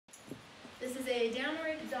is a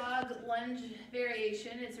downward dog lunge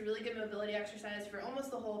variation. It's a really good mobility exercise for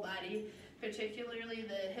almost the whole body, particularly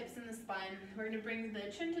the hips and the spine. We're going to bring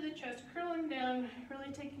the chin to the chest, curling down,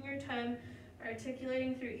 really taking your time,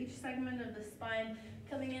 articulating through each segment of the spine,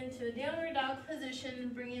 coming into a downward dog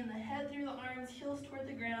position, bringing the head through the arms, heels toward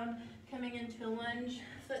the ground, coming into a lunge,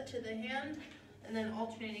 foot to the hand, and then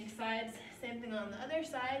alternating sides. Same thing on the other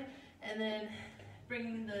side, and then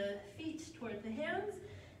bringing the feet toward the hands,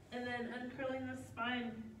 and then uncurling the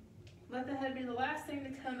spine. Let the head be the last thing to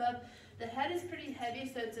come up. The head is pretty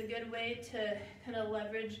heavy, so it's a good way to kind of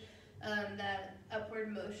leverage that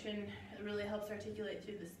upward motion. It really helps articulate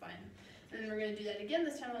through the spine. And then we're going to do that again.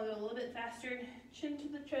 This time I'll go a little bit faster. Chin to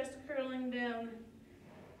the chest, curling down.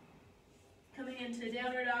 Coming into a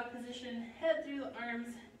downward dog position, head through the arms,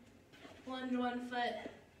 lunge one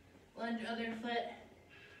foot, lunge other foot,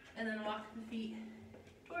 and then walk the feet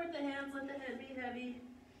toward the hands, let the head be heavy,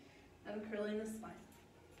 uncurling the spine.